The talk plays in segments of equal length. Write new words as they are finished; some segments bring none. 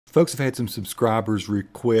Folks have had some subscribers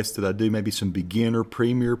request that I do maybe some beginner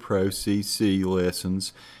Premiere Pro CC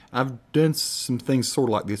lessons. I've done some things sort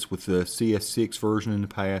of like this with the CS6 version in the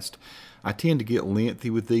past. I tend to get lengthy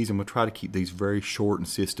with these. I'm going to try to keep these very short and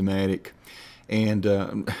systematic, and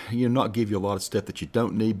not give you a lot of stuff that you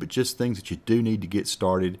don't need, but just things that you do need to get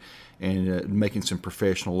started and making some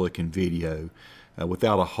professional looking video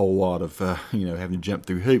without a whole lot of having to jump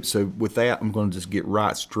through hoops. So with that, I'm going to just get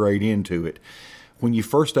right straight into it. When you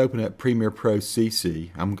first open up Premiere Pro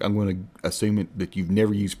CC, I'm going to assume that you've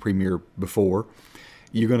never used Premiere before.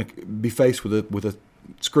 You're going to be faced with a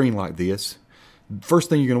screen like this. First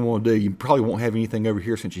thing you're going to want to do, you probably won't have anything over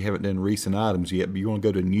here since you haven't done recent items yet, but you want to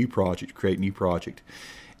go to New Project, Create New Project.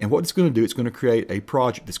 And what it's going to do, it's going to create a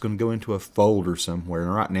project that's going to go into a folder somewhere.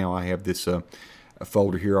 And right now I have this a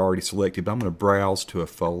folder here already selected, but I'm going to browse to a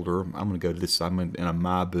folder. I'm going to go to this, I'm in a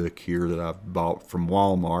My Book here that I've bought from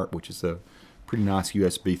Walmart, which is a pretty nice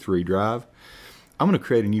USB 3 drive. I'm going to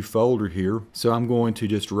create a new folder here. So I'm going to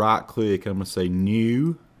just right click and I'm going to say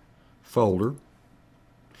New Folder.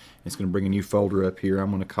 It's going to bring a new folder up here. I'm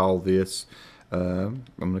going to call this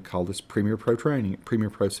Premiere Pro Training, Premiere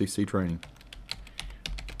Pro CC Training.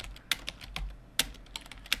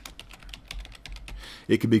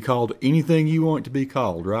 It could be called anything you want it to be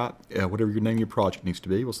called, right? Whatever your name of your project needs to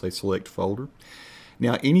be. We'll say Select Folder.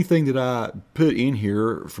 Now, anything that I put in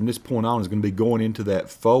here from this point on is going to be going into that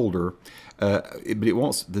folder, but it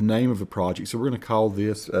wants the name of the project, so we're going to call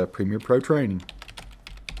this Premiere Pro Training.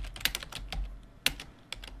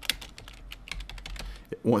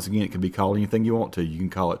 Once again, it can be called anything you want to. You can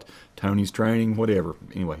call it Tony's Training, whatever.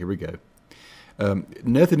 Anyway, here we go.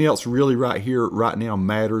 Nothing else really right here, right now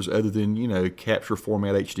matters other than, capture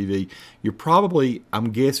format HDV. You're probably, I'm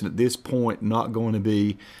guessing at this point, not going to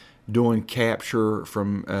be doing capture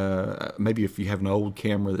from maybe if you have an old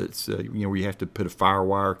camera that's where you have to put a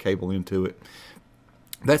firewire cable into it.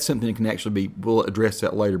 That's something that can actually be, we'll address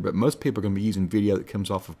that later, but most people are going to be using video that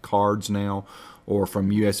comes off of cards now or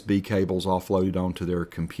from USB cables offloaded onto their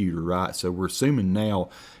computer, right? So we're assuming now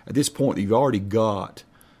at this point that you've already got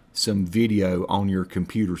some video on your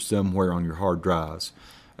computer somewhere on your hard drives.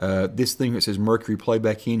 This thing that says Mercury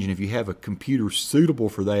Playback Engine, if you have a computer suitable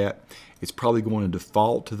for that, it's probably going to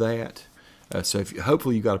default to that. So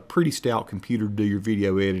hopefully you've got a pretty stout computer to do your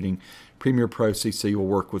video editing. Premiere Pro CC will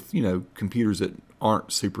work with computers that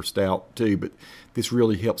aren't super stout too, but this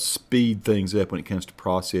really helps speed things up when it comes to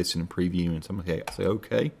processing and previewing. So I'm going to say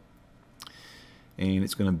OK, and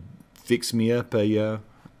it's going to fix me up a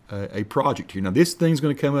project here. Now this thing's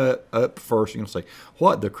going to come up first. You're going to say,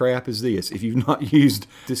 what the crap is this? If you've not used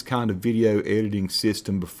this kind of video editing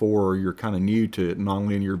system before, or you're kind of new to it,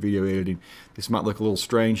 nonlinear video editing, this might look a little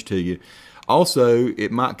strange to you. Also,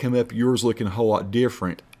 it might come up yours looking a whole lot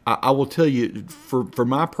different. I will tell you, for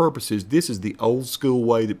my purposes, this is the old school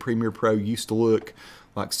way that Premiere Pro used to look,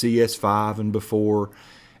 like CS5 and before.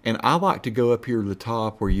 And I like to go up here to the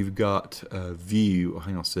top where you've got View.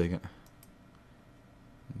 Hang on a second.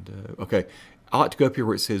 Okay, I like to go up here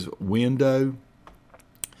where it says Window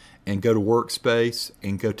and go to Workspace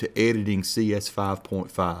and go to Editing CS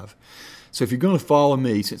 5.5. So if you're going to follow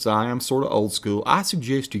me, since I am sort of old school, I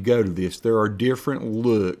suggest you go to this. There are different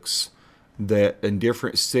looks and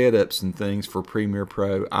different setups and things for Premiere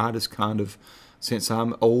Pro. I just kind of, since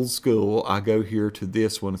I'm old school, I go here to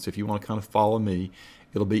this one. So if you want to kind of follow me,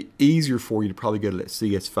 it'll be easier for you to probably go to that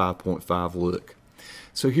CS 5.5 look.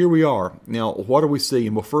 So here we are. Now, what are we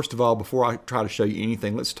seeing? Well, first of all, before I try to show you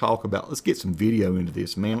anything, let's get some video into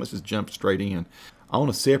this, man. Let's just jump straight in. On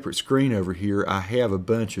a separate screen over here, I have a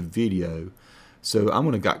bunch of video. So I'm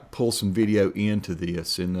going to pull some video into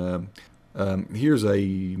this. And here's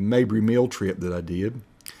a Mabry Mill trip that I did.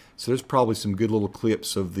 So there's probably some good little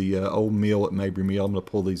clips of the old mill at Mabry Mill. I'm going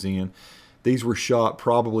to pull these in. These were shot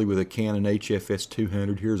probably with a Canon HFS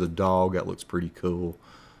 200. Here's a dog. That looks pretty cool.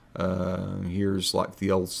 Here's like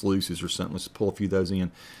the old sluices or something. Let's pull a few of those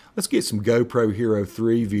in. Let's get some GoPro Hero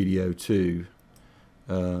 3 video too.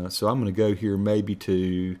 So I'm going to go here maybe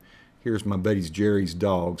to, here's my buddy's Jerry's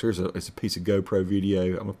dogs. It's a piece of GoPro video.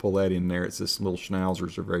 I'm going to pull that in there. It's this little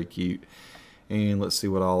schnauzers are very cute. And let's see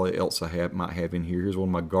what all else I might have in here. Here's one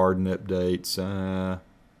of my garden updates.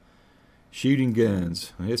 Shooting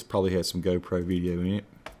guns. This probably has some GoPro video in it.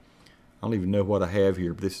 I don't even know what I have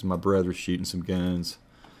here, but this is my brother shooting some guns.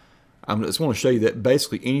 I just want to show you that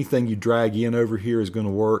basically anything you drag in over here is going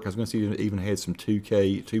to work. I was going to see it even had some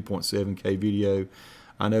 2K, 2.7K video.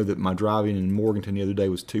 I know that my drive-in in Morganton the other day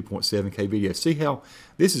was 2.7K video. See how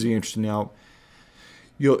this is interesting now.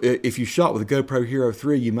 If you shot with a GoPro Hero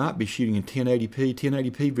 3, you might be shooting in 1080p.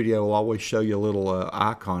 1080p video will always show you a little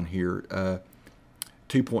icon here.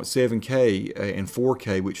 2.7K and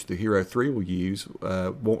 4K, which the Hero 3 will use,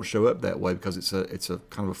 won't show up that way because it's a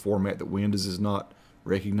kind of a format that Windows is not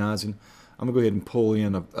recognizing. I'm going to go ahead and pull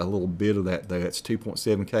in a little bit of that, though. That's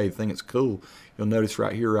 2.7K. The thing that's cool, you'll notice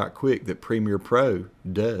right here, right quick, that Premiere Pro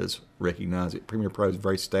does recognize it. Premiere Pro is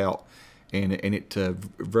very stout, and it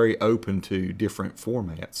very open to different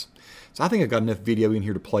formats. So I think I've got enough video in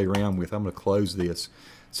here to play around with. I'm going to close this.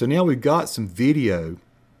 So now we've got some video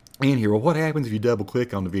in here. Well, what happens if you double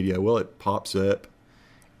click on the video? Well, it pops up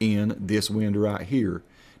in this window right here.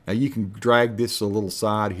 Now you can drag this a little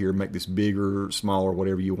side here, make this bigger, smaller,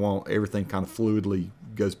 whatever you want. Everything kind of fluidly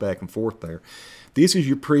goes back and forth there. This is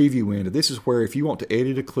your preview window. This is where if you want to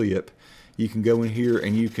edit a clip, you can go in here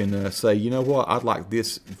and you can say, you know what, I'd like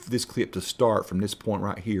this clip to start from this point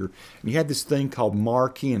right here. And you have this thing called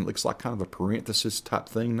mark in. It looks like kind of a parenthesis type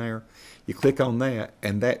thing there. You click on that,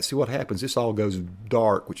 and see what happens. This all goes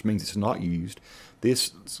dark, which means it's not used. This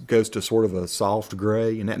goes to sort of a soft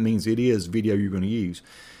gray, and that means it is video you're going to use.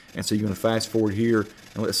 And so you're going to fast forward here,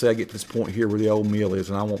 and let's say I get to this point here where the old mill is,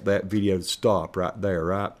 and I want that video to stop right there,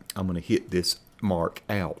 right? I'm going to hit this mark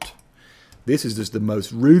out. This is just the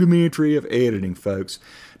most rudimentary of editing, folks.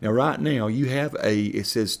 Now, right now, you have it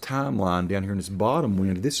says timeline down here in this bottom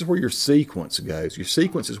window. This is where your sequence goes. Your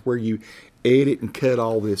sequence is where you edit and cut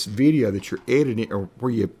all this video that you're editing, or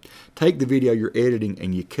where you take the video you're editing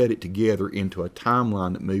and you cut it together into a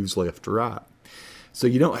timeline that moves left to right. So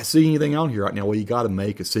you don't see anything on here right now. Well, you got to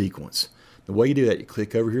make a sequence. The way you do that, you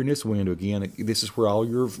click over here in this window again. This is where all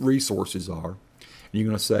your resources are. And you're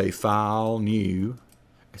going to say File, New,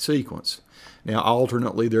 Sequence. Now,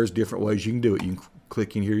 alternately, there's different ways you can do it. You can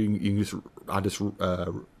click in here. I just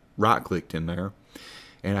right-clicked in there,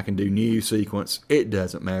 and I can do New Sequence. It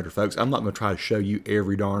doesn't matter, folks. I'm not going to try to show you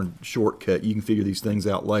every darn shortcut. You can figure these things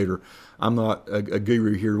out later. I'm not a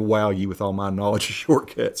guru here to wow you with all my knowledge of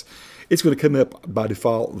shortcuts. It's going to come up by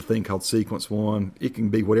default with a thing called Sequence 1. It can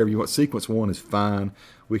be whatever you want. Sequence 1 is fine.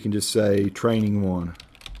 We can just say Training 1.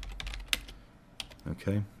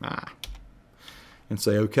 Okay. And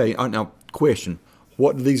say OK. Now, question.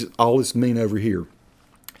 What do all this mean over here?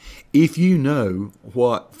 If you know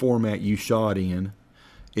what format you shot in,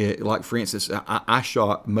 like for instance, I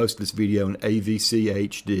shot most of this video in AVC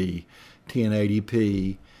HD,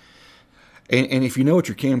 1080p. And if you know what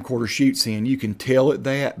your camcorder shoots in, you can tell it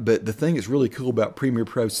that. But the thing that's really cool about Premiere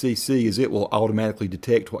Pro CC is it will automatically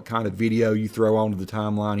detect what kind of video you throw onto the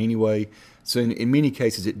timeline anyway. So in many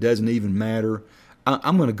cases, it doesn't even matter.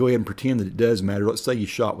 I'm going to go ahead and pretend that it does matter. Let's say you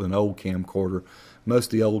shot with an old camcorder. Most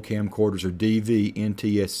of the old camcorders are DV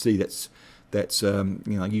NTSC. That's you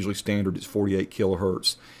know, usually standard. It's 48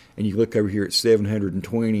 kilohertz. And you look over here at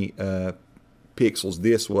 720 pixels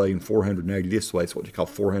this way and 480 this way. It's what you call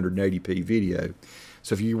 480p video.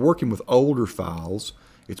 So if you're working with older files,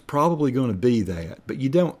 it's probably going to be that. But you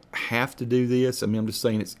don't have to do this. I mean, I'm just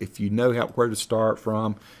saying, if you know where to start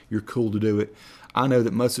from, you're cool to do it. I know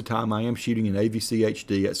that most of the time I am shooting in AVC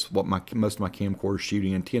HD. That's what most of my camcorder is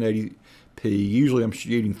shooting in 1080p. Usually I'm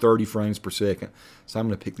shooting 30 frames per second. So I'm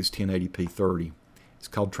going to pick this 1080p 30. It's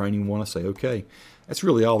called Training 1. I say, okay. That's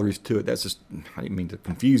really all there is to it. That's just, I didn't mean to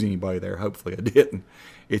confuse anybody there. Hopefully I didn't.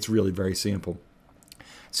 It's really very simple.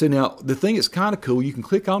 So now the thing that's kind of cool, you can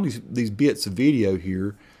click on these bits of video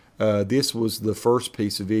here. This was the first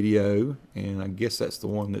piece of video, and I guess that's the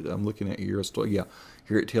one that I'm looking at here. Yeah,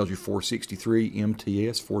 here it tells you 463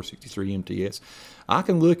 MTS, 463 MTS. I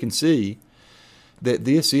can look and see that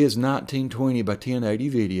this is 1920 by 1080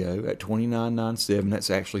 video at 29.97.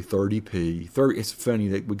 That's actually 30p. It's funny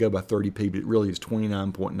that we go by 30p, but it really is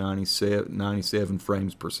 29.97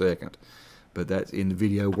 frames per second. But that's in the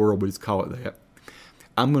video world, but let's call it that.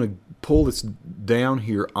 I'm going to pull this down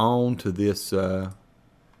here onto this.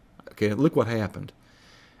 Okay, look what happened.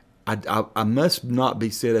 I must not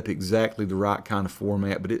be set up exactly the right kind of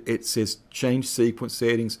format, but it says change sequence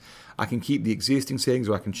settings. I can keep the existing settings,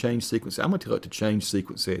 or I can change sequence. I'm going to tell it to change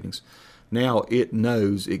sequence settings. Now it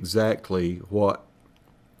knows exactly what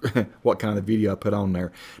kind of video I put on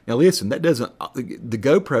there. Now listen, that doesn't. The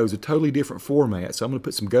GoPro is a totally different format, so I'm going to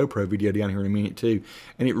put some GoPro video down here in a minute too.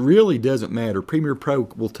 And it really doesn't matter. Premiere Pro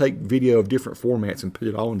will take video of different formats and put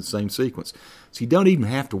it all in the same sequence. So you don't even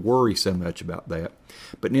have to worry so much about that.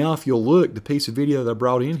 But now if you'll look, the piece of video that I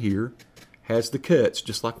brought in here has the cuts,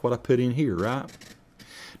 just like what I put in here, right?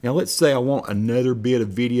 Now let's say I want another bit of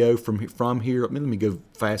video from here. Let me go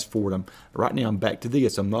fast forward. Right now I'm back to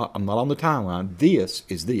this. I'm not on the timeline. This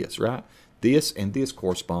is this, right? This and this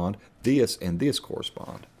correspond. This and this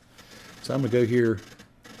correspond. So I'm going to go here.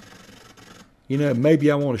 You know, maybe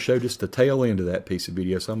I want to show just the tail end of that piece of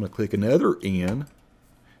video. So I'm going to click another N.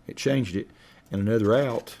 It changed it. and another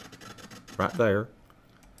out right there.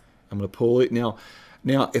 I'm going to pull it. Now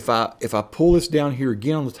if I pull this down here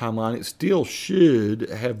again on the timeline, it still should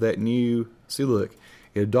have that new, see, look,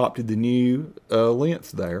 it adopted the new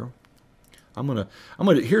length there.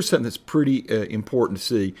 Here's something that's pretty important to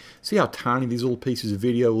see. See how tiny these little pieces of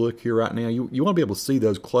video look here right now? You want to be able to see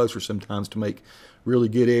those closer sometimes to make really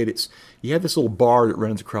good edits. You have this little bar that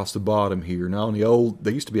runs across the bottom here. Now on the old,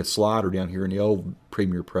 there used to be a slider down here in the old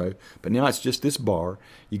Premiere Pro, but now it's just this bar.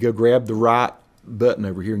 You go grab the right button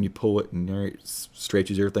over here and you pull it, and there it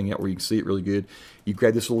stretches everything out where you can see it really good. You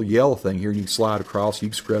grab this little yellow thing here and you can slide across. You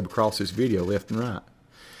can scrub across this video left and right.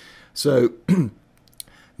 So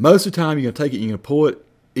most of the time you're going to take it, you're going to pull it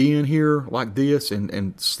in here like this, and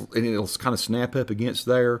it'll kind of snap up against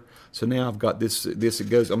there. So now I've got this, it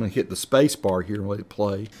goes, I'm going to hit the space bar here and let it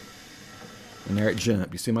play. And there it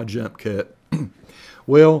jumped. You see my jump cut.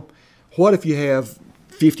 Well, what if you have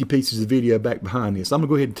 50 pieces of video back behind this? I'm going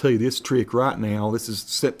to go ahead and tell you this trick right now. This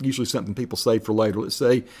is usually something people save for later. Let's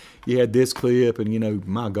say you had this clip and, you know,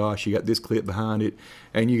 my gosh, you got this clip behind it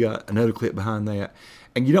and you got another clip behind that.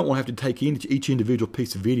 And you don't want to have to take each individual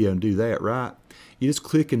piece of video and do that, right? You just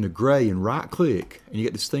click in the gray and right click, and you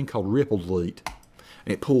get this thing called ripple delete.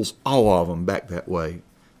 And it pulls all of them back that way.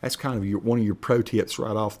 That's kind of one of your pro tips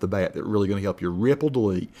right off the bat that really going to help you. Ripple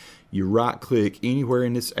delete. You right click anywhere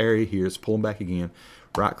in this area here, it's pulling back again.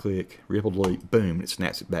 Right click, ripple delete, boom, and it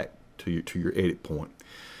snaps it back to your edit point.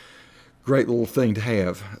 Great little thing to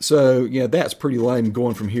have. So yeah, that's pretty lame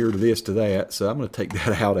going from here to this to that. So I'm going to take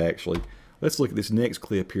that out actually. Let's look at this next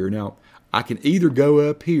clip here. Now, I can either go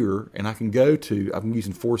up here and I can go to, I'm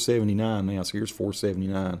using 479 now, so here's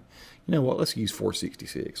 479. You know what, let's use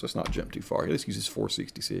 466. Let's not jump too far. Let's use this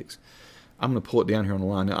 466. I'm going to pull it down here on the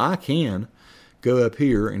line. Now, I can go up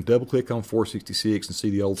here and double click on 466 and see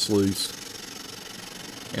the old sluice.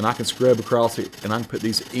 And I can scrub across it and I can put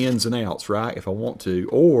these ins and outs, right, if I want to.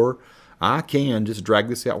 Or I can just drag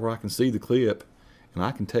this out where I can see the clip, and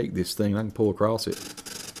I can take this thing and I can pull across it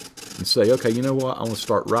and say, okay, you know what, I want to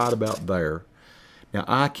start right about there. Now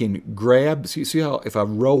I can grab, see how if I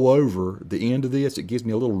roll over the end of this, it gives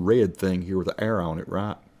me a little red thing here with an arrow on it,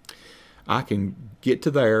 right? I can get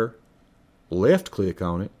to there, left click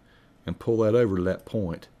on it, and pull that over to that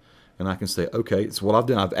point. And I can say, okay, so what I've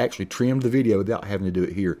done, I've actually trimmed the video without having to do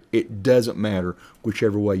it here. It doesn't matter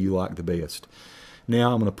whichever way you like the best.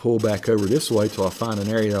 Now I'm going to pull back over this way till I find an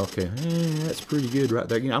area, okay, that's pretty good right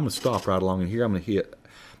there. You know, I'm going to stop right along in here. I'm going to hit.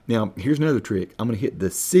 Now, here's another trick. I'm going to hit the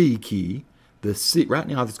C key. The C. Right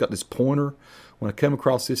now, I've just got this pointer. When I come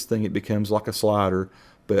across this thing, it becomes like a slider.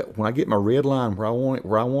 But when I get my red line where I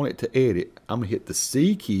want it to edit, I'm going to hit the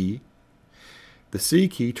C key. The C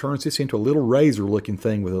key turns this into a little razor-looking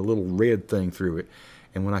thing with a little red thing through it.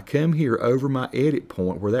 And when I come here over my edit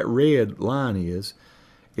point, where that red line is,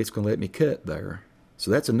 it's going to let me cut there. So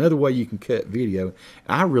that's another way you can cut video.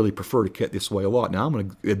 I really prefer to cut this way a lot. Now I'm going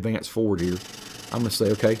to advance forward here. I'm going to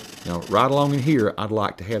say, okay, now right along in here, I'd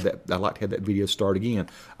like to have that video start again.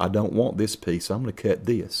 I don't want this piece, so I'm going to cut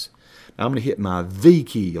this. Now I'm going to hit my V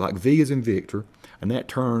key, like V as in Victor, and that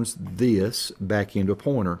turns this back into a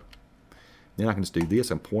pointer. Then I can just do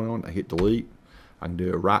this. I point on it, I hit delete. I can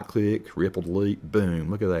do a right click, ripple delete,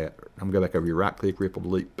 boom. Look at that. I'm going to go back over here, right click, ripple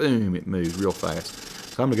delete, boom. It moves real fast.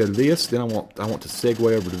 So I'm going to go to this. Then I want to segue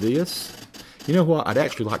over to this. You know what? I'd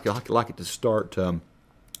actually like it to start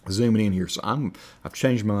zooming in here. So I've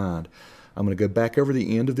changed my mind. I'm going to go back over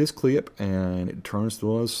the end of this clip, and it turns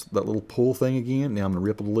to that little pull thing again. Now I'm going to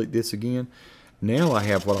ripple delete this again. Now I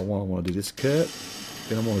have what I want. I want to do this cut.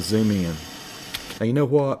 Then I want to zoom in. Now you know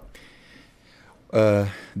what?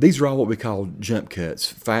 These are all what we call jump cuts,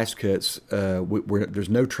 fast cuts, where there's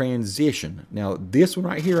no transition. Now this one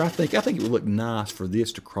right here, I think it would look nice for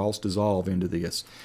this to cross dissolve into this.